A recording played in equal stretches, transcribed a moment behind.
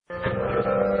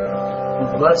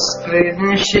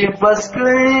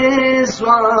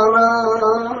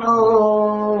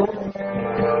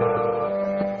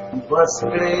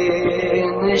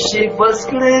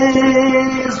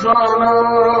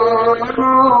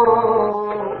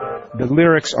The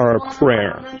lyrics are a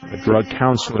prayer. The drug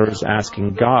counselor is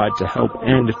asking God to help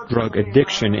end drug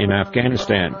addiction in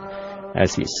Afghanistan.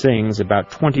 As he sings,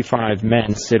 about 25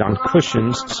 men sit on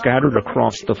cushions scattered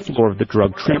across the floor of the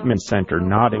drug treatment center,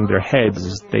 nodding their heads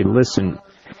as they listen.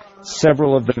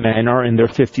 Several of the men are in their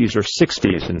 50s or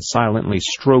 60s and silently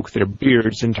stroke their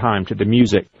beards in time to the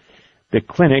music. The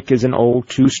clinic is an old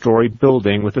two-story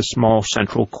building with a small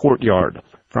central courtyard.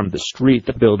 From the street,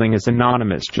 the building is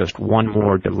anonymous, just one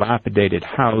more dilapidated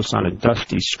house on a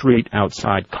dusty street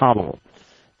outside Kabul.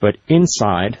 But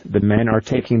inside, the men are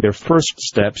taking their first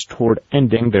steps toward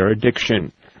ending their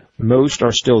addiction. Most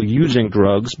are still using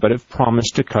drugs, but have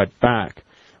promised to cut back.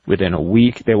 Within a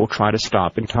week, they will try to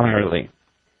stop entirely.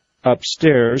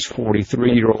 Upstairs,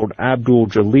 43-year-old Abdul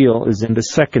Jalil is in the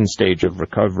second stage of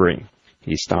recovery.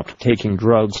 He stopped taking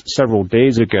drugs several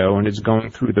days ago and is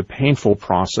going through the painful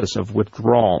process of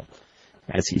withdrawal.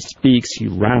 As he speaks, he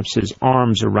wraps his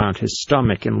arms around his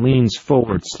stomach and leans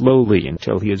forward slowly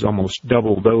until he is almost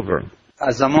doubled over.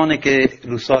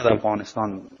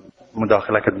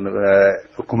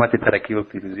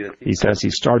 He says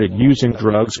he started using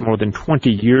drugs more than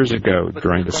 20 years ago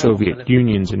during the Soviet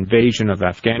Union's invasion of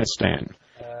Afghanistan.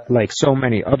 Like so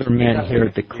many other men here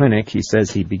at the clinic, he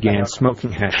says he began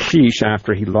smoking hashish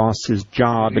after he lost his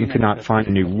job and could not find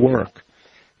new work.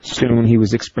 Soon he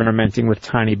was experimenting with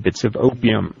tiny bits of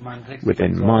opium.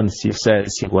 Within months, he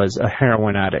says, he was a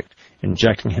heroin addict,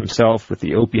 injecting himself with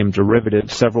the opium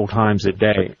derivative several times a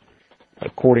day.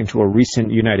 According to a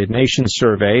recent United Nations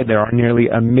survey, there are nearly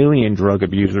 1 million drug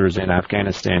abusers in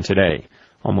Afghanistan today.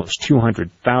 Almost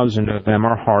 200,000 of them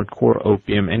are hardcore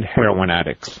opium and heroin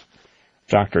addicts.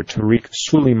 Dr. Tariq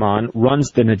Suleiman runs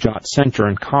the Najat Center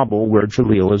in Kabul, where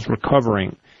Jalil is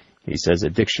recovering. He says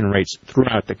addiction rates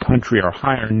throughout the country are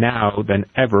higher now than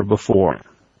ever before.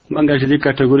 He says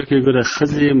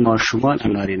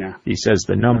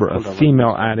the number of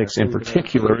female addicts in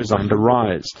particular is on the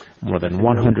rise. More than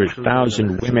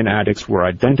 100,000 women addicts were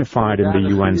identified in the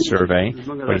UN survey,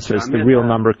 but he says the real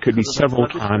number could be several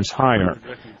times higher.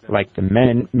 Like the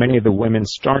men, many of the women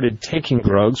started taking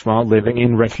drugs while living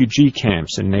in refugee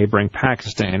camps in neighboring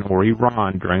Pakistan or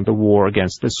Iran during the war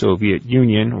against the Soviet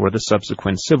Union or the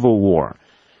subsequent civil war.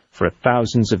 For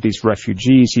thousands of these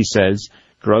refugees, he says,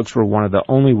 drugs were one of the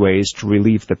only ways to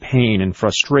relieve the pain and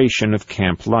frustration of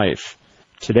camp life.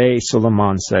 Today,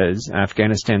 Suleiman says,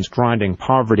 Afghanistan's grinding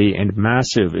poverty and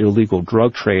massive illegal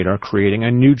drug trade are creating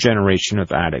a new generation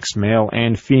of addicts, male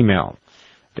and female.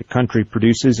 The country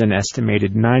produces an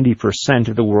estimated 90%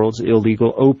 of the world's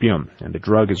illegal opium, and the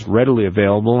drug is readily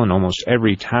available in almost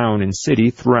every town and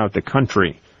city throughout the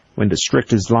country. When the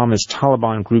strict Islamist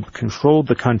Taliban group controlled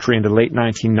the country in the late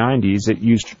 1990s, it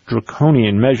used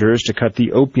draconian measures to cut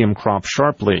the opium crop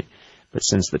sharply. But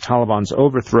since the Taliban's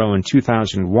overthrow in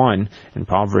 2001,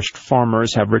 impoverished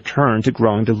farmers have returned to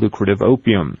growing the lucrative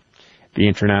opium. The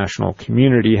international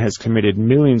community has committed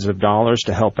millions of dollars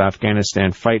to help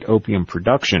Afghanistan fight opium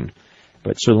production,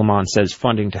 but Suleiman says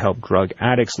funding to help drug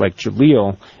addicts like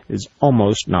Jalil is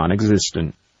almost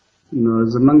non-existent.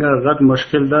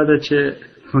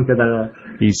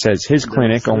 He says his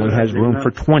clinic only has room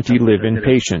for 20 live-in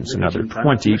patients. Another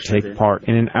 20 take part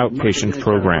in an outpatient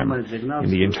program. In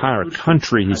the entire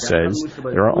country, he says,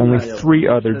 there are only 3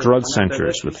 other drug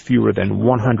centers with fewer than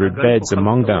 100 beds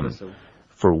among them.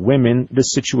 For women, the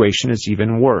situation is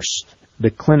even worse. The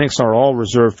clinics are all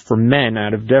reserved for men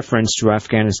out of deference to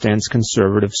Afghanistan's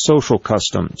conservative social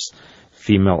customs.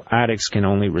 Female addicts can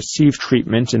only receive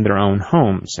treatment in their own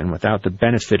homes and without the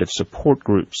benefit of support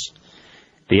groups.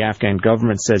 The Afghan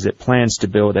government says it plans to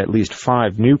build at least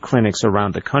 5 new clinics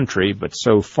around the country, but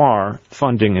so far,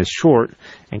 funding is short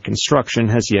and construction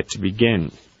has yet to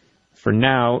begin. For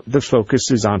now, the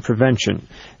focus is on prevention.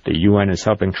 The UN is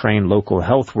helping train local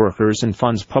health workers and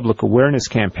funds public awareness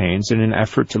campaigns in an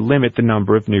effort to limit the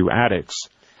number of new addicts.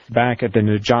 Back at the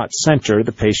Najat Center,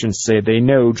 the patients say they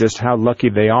know just how lucky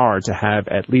they are to have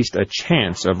at least a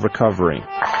chance of recovery.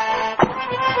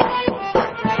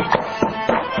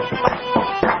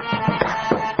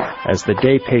 As the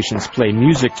day patients play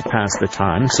music to pass the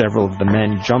time, several of the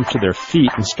men jump to their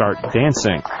feet and start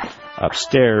dancing.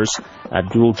 Upstairs,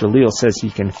 Abdul Jalil says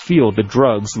he can feel the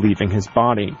drugs leaving his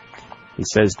body. He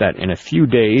says that in a few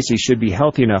days he should be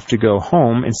healthy enough to go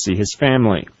home and see his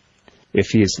family. If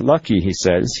he is lucky, he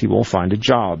says, he will find a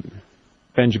job.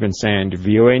 Benjamin Sand,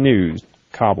 VOA News,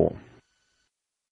 Kabul.